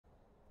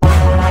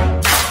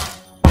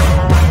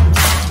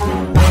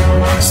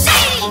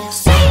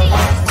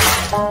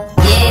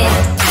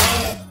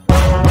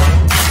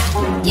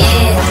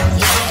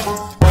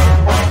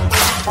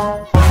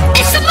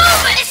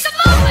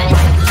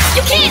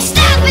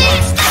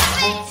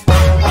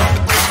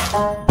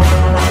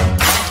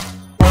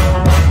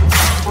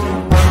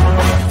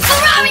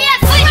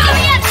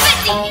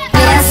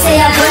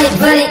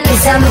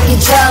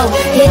control.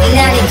 Hitting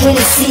out again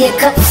to see a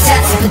couple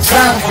shots of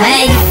Patron.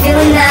 I ain't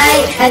feeling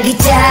night, I get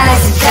your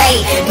eyes and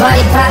kite.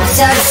 Party pop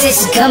star says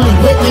she coming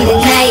with me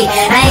tonight.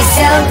 I ain't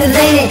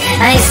self-deleted,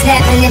 I ain't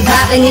snapping and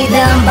popping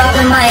either. I'm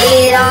bobbing my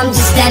head, or I'm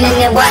just standing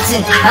there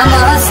watching. I'm a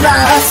hustler,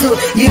 I hustle,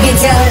 you can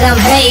tell that I'm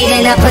paid,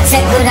 and I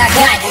protect what I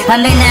got.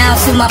 I'm in the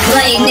house with my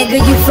blade, nigga,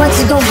 you front,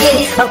 you gon' get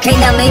it. Okay,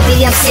 now maybe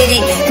I'm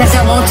sitting, cause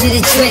I want you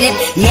to treat it.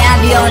 Yeah, I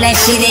be on that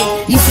shit it.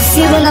 You should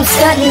see when I'm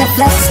stunting, the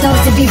flesh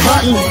stones to be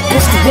button.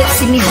 Push the whip,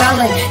 see me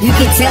rolling, you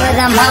can tell that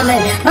I'm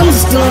hollering. I'm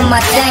just doing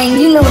my thing,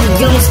 you know the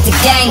units, the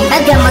gang.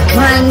 I got my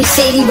crime, you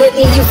shady with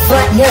me, you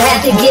front, you'll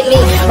have to get me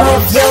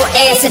off your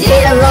ass and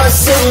hit a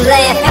lawsuit and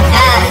laugh.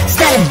 It's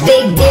not a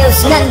big deal,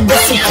 it's nothing but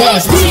some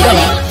cash. Let's go.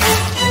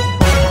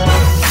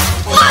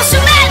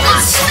 Marshall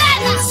Madness!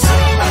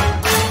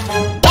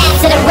 Back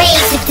to the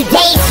race, it's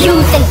today's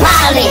youth and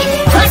violent.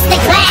 Crush the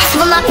glass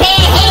with my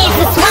bare hands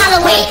and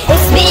swallow it. And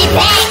spit it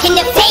back in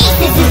your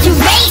faces as you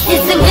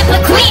racist and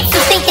hypocrites who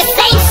think the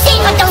same shit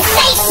but don't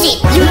say shit.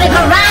 You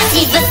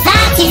Liberace's,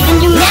 Versace's, and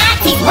you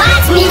Nazis.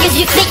 Watch me cause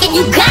you thinking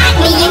you got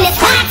me in this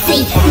hot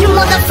seat. You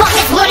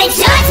motherfuckers wanna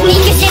judge me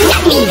cause you're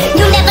not me.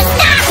 You'll never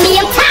stop me,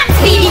 I'm top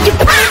speed and you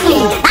pop me.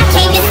 I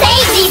came to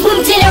save these new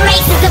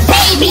generations of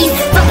babies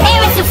from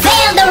parents who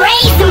failed to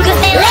raise them cause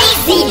they're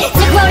lazy.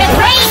 To grow to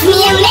praise me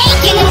and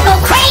making them go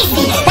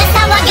crazy. That's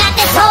how I got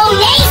this whole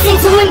nation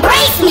to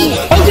embrace me.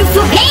 And you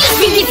feel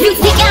lazy if you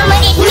think I'ma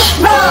admit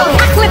wrong.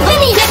 I quit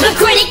any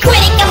hypocritic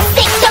critic, I'm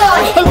sticked on.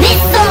 And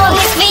this song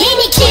is for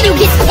any kid who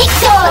gets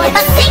picked on.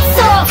 A sick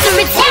song to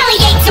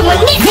retaliate to a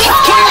miss. This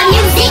kind of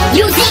music,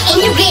 use it and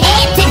you get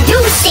amped to do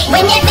shit.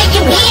 Whenever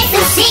you hear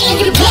some shit and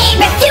you can't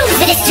refuse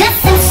it, it's just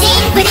some shit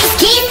for these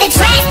kids that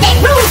trash that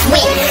rules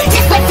with.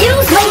 Just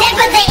refuse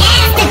whenever they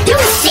ask to do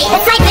shit. The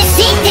type of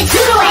shit that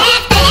you don't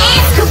have to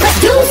ask who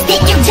produced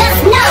it, you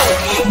just know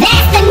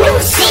that's the new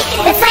shit.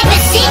 The type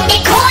of shit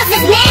that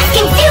causes mass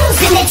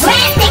confusion. The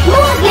drastic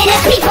movement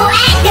of people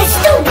acting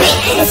stupid.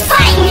 It's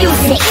fight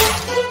music.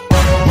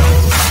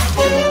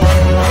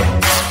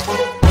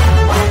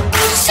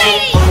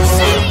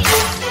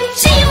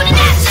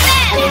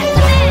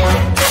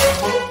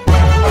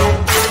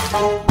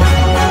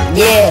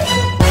 Yeah,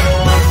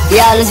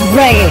 y'all, let's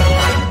bring it.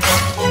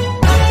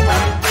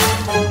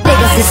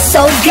 Niggas is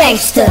so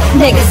gangster,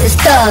 niggas is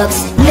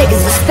thugs.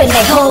 Niggas will spend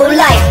their whole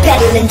life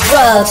peddling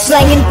drugs,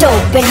 slanging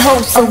dope in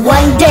hopes of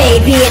one day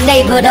being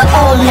able to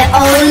own their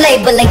own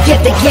label and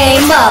give the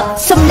game up.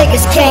 Some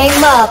niggas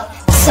came up,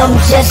 some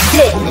just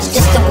didn't. It's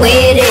just the way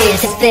it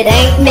is. If it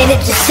ain't meant, it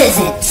just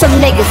isn't. Some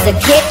niggas that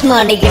get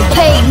money and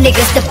pay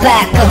niggas to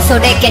back them so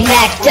they can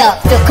act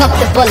up, feel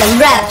comfortable and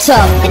wrapped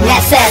up, and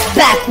that's ass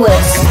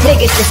backwards. Cause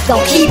niggas just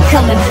gon' keep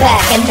coming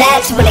back, and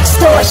that's when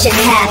extortion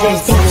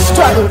happens and you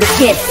struggle to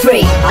get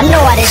free. I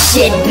know how this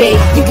shit be.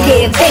 You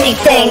give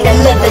anything to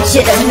live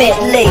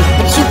legitimately,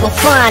 but you gon'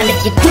 find if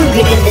you do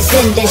get in this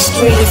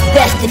industry, it's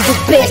best to do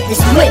business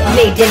with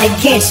me than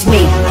against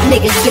me.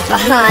 Niggas get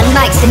behind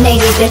mics and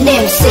ain't even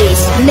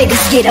MCs.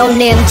 Niggas get on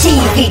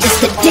MTV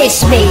just to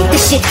diss me.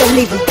 This shit don't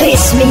even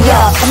piss me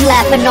off. I'm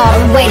laughing all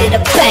the way to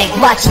the bank,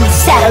 watching these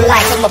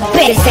satellites on my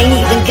Benz. Ain't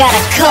even got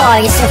a car,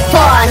 you're so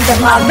far under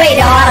my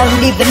radar. I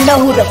don't even know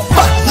who the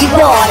fuck you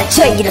are to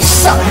tell you to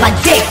suck my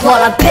dick while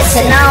I'm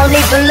pissing. I don't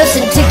even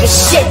listen to your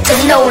shit to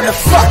know who the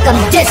fuck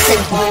I'm dissing.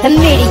 The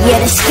media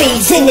that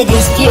speeds into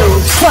these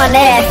views, trying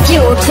to add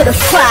fuel to the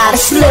fire.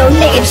 This little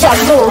nigga Ja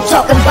Rule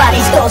talking about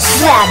he's gon'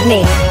 slap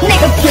me.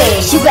 Nigga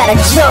please, you gotta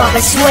jump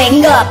and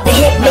swing up to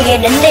hit me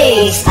in the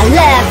knees. I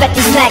laugh at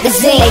these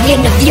magazines, they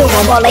interview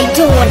them. All they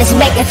doing is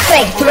making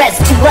fake threats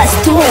to us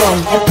through them.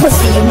 And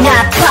pussy, you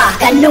not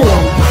Pac, I knew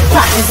him.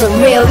 Pac is a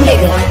real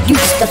nigga, you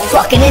just a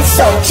fucking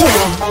insult to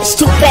him. It's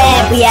too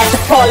bad we had to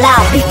fall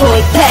out before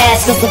he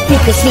passed, cause if he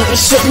could see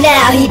this shit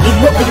now, he'd be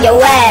whooping your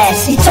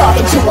ass. He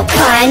talking to a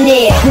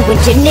pioneer who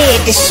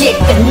engineered this shit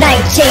for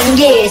 19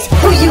 years.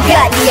 Who you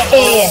got in your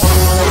ear?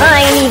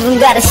 I ain't even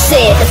gotta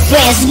say it, the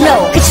fans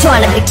know. Cause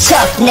trying to be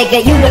tough,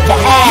 nigga, you look the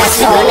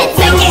asshole. What you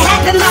gonna make it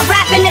happen? My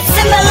rapping is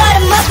similar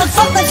to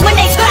motherfuckers when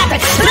they scrapping.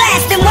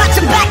 Blast and watch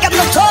them back, I'm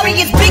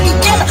notorious Biggie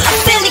Killer.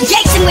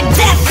 Affiliation with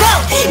Death Row.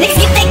 Niggas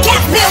get their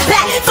gas bill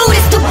back, food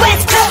is the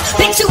West Coast.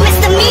 Bitch, you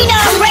misdemeanor,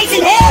 I'm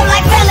raising hell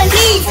like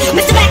felonies.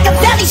 Mr.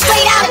 Machiavelli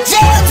straight out of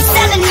jail, just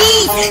selling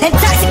needs.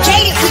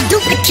 Intoxicated, we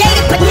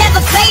duplicated but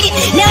never faded.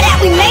 Now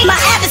that we made my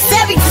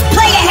adversaries just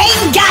play a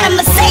hating. Got a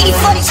Mercedes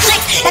for these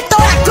chicks that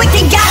thought I quit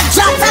and got a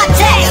drop top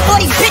tag. For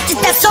these bitches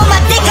that's on my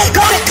dick,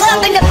 go to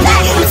club in the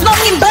back. I'm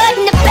smoking bud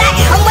in the back,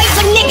 I'm waiting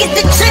for niggas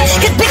to trip,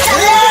 cause bitch I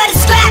love to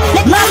scrap.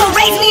 Mama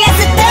raised me as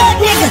a thug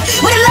nigga,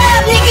 with a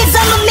love niggas,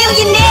 I'm a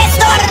millionaire,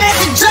 started as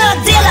a drug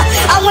dealer.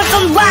 I went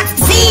from rock to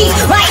Z's,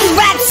 writing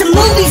raps and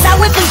movies. I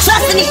went from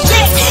trusting these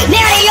chicks,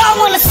 now they all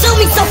wanna sue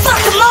me, so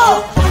fuck them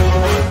all.